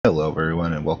Hello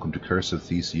everyone and welcome to Curse of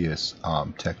Theseus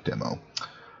tech demo.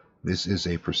 This is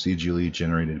a procedurally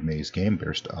generated maze game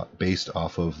based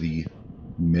off of the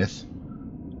myth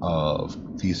of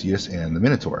Theseus and the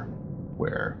Minotaur,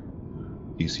 where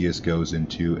Theseus goes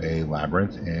into a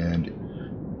labyrinth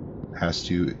and has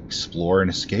to explore and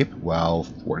escape while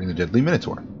thwarting the deadly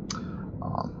Minotaur.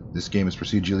 This game is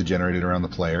procedurally generated around the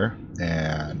player,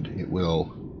 and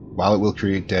while it will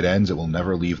create dead ends, it will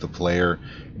never leave the player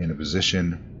in a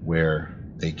position where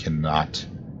they cannot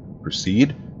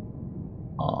proceed.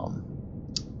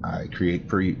 I create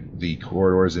the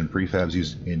corridors and prefabs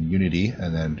used in Unity,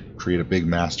 and then create a big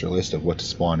master list of what to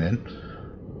spawn in.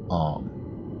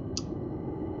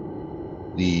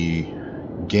 The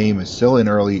game is still in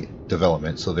early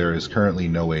development, so there is currently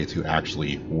no way to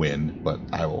actually win, but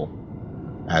I will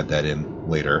add that in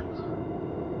later.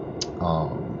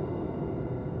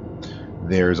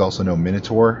 There is also no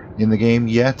Minotaur in the game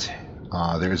yet.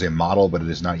 There is a model, but it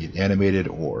is not yet animated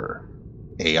or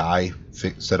AI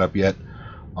set up yet.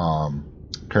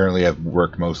 Currently, I've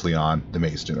worked mostly on the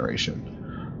maze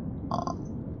generation.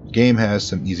 The game has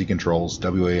some easy controls: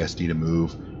 WASD to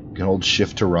move. You can hold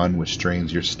Shift to run, which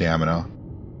drains your stamina.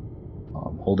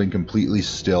 Holding completely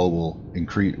still will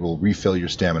refill your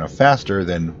stamina faster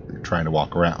than trying to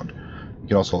walk around. You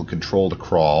can also hold Control to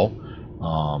crawl.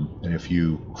 And if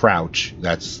you crouch,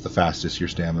 that's the fastest your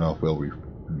stamina will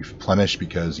replenish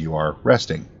because you are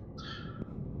resting.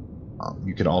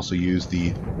 You can also use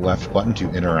the left button to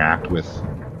interact with...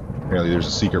 Apparently there's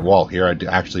a secret wall here. I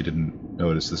actually didn't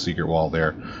notice the secret wall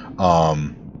there.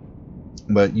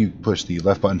 But you push the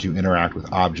left button to interact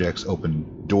with objects,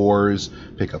 open doors,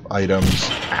 pick up items,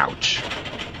 ouch,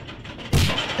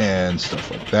 and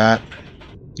stuff like that.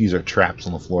 These are traps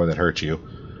on the floor that hurt you.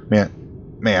 Man,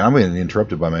 I'm getting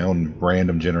interrupted by my own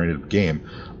random generated game.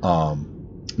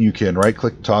 You can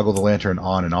right-click to toggle the lantern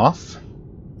on and off.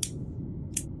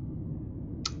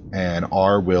 And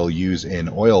R will use an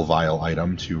oil vial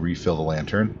item to refill the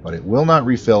lantern, but it will not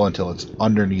refill until it's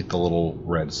underneath the little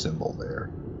red symbol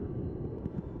there.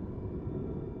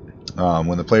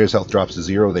 When the player's health drops to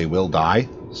 0, they will die,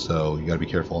 so you gotta be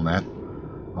careful on that.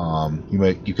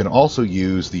 You can also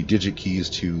use the digit keys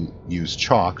to use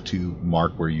chalk to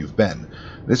mark where you've been.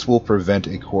 This will prevent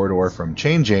a corridor from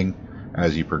changing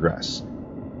as you progress.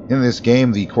 In this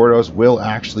game, the corridors will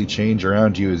actually change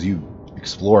around you as you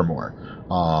explore more.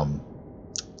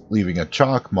 Leaving a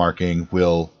chalk marking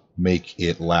will make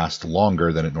it last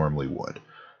longer than it normally would.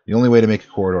 The only way to make a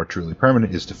corridor truly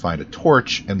permanent is to find a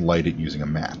torch and light it using a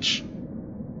match.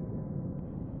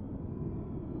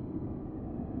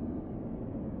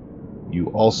 You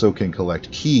also can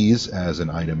collect keys as an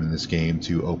item in this game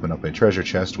to open up a treasure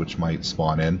chest, which might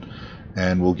spawn in,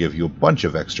 and will give you a bunch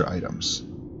of extra items.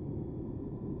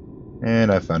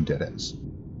 And I found dead ends.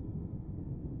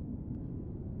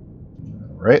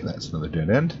 Alright, that's another dead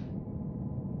end.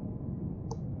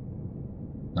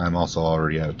 I'm also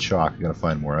already out of chalk. I gotta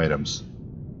find more items.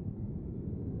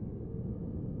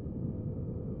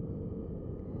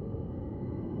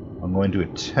 I'm going to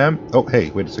attempt... Oh,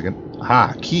 hey, wait a second.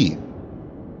 Aha, key!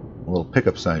 A little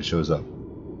pickup sign shows up,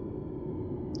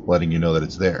 letting you know that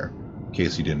it's there, in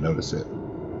case you didn't notice it.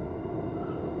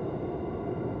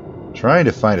 Trying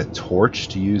to find a torch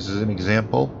to use as an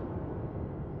example.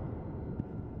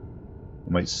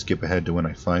 I might skip ahead to when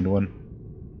I find one.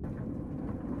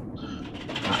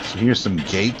 So here's some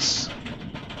gates.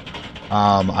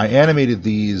 I animated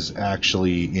these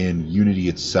actually in Unity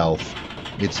itself.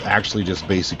 It's actually just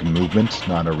basic movement,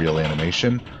 not a real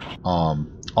animation.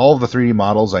 All of the 3D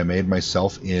models I made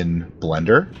myself in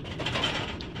Blender.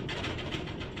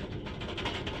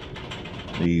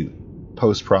 The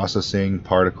post-processing,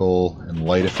 particle, and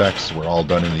light effects were all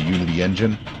done in the Unity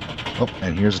engine. Oh,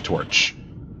 and here's a torch.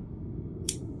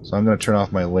 So I'm going to turn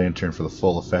off my lantern for the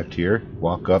full effect here.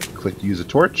 Walk up, click to use a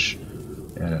torch,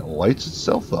 and it lights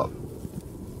itself up.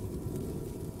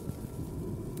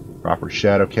 Proper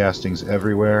shadow castings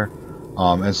everywhere.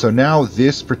 And so now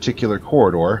this particular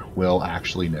corridor will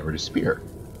actually never disappear.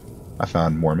 I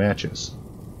found more matches.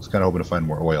 I was kind of hoping to find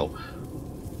more oil.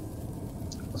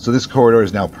 So this corridor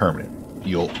is now permanent.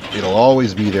 It'll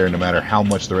always be there no matter how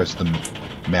much the rest of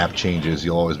the map changes.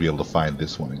 You'll always be able to find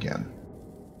this one again.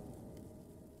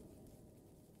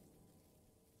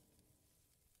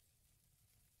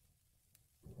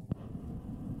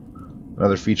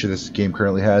 Another feature this game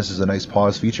currently has is a nice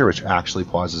pause feature, which actually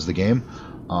pauses the game.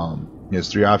 It has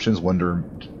 3 options: one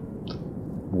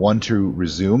to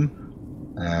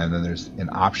resume, and then there's an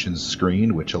options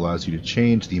screen which allows you to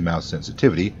change the mouse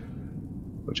sensitivity,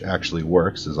 which actually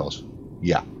works. Is also,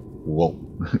 yeah, whoa.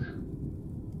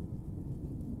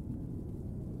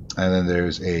 And then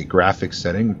there's a graphics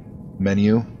setting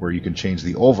menu where you can change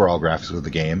the overall graphics of the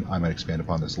game. I might expand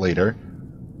upon this later.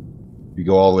 You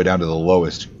go all the way down to the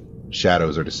lowest,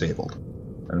 shadows are disabled.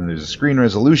 And then there's a screen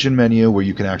resolution menu where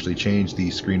you can actually change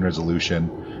the screen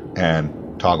resolution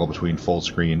and toggle between full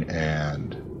screen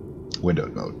and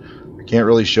windowed mode. I can't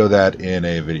really show that in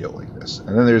a video like this.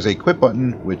 And then there's a quit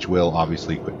button, which will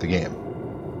obviously quit the game.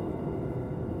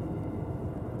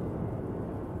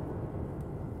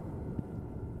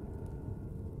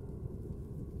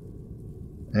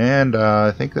 And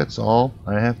I think that's all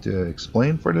I have to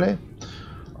explain for today.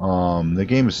 The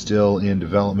game is still in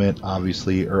development,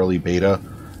 obviously early beta,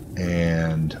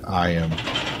 and I am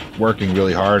working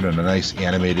really hard on a nice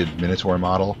animated Minotaur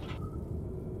model.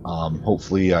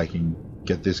 Hopefully I can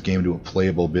get this game to a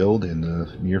playable build in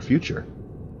the near future.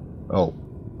 Oh,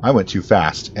 I went too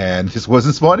fast, and this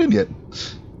wasn't spawned in yet.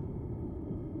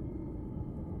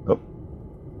 Oh.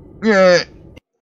 Yeah.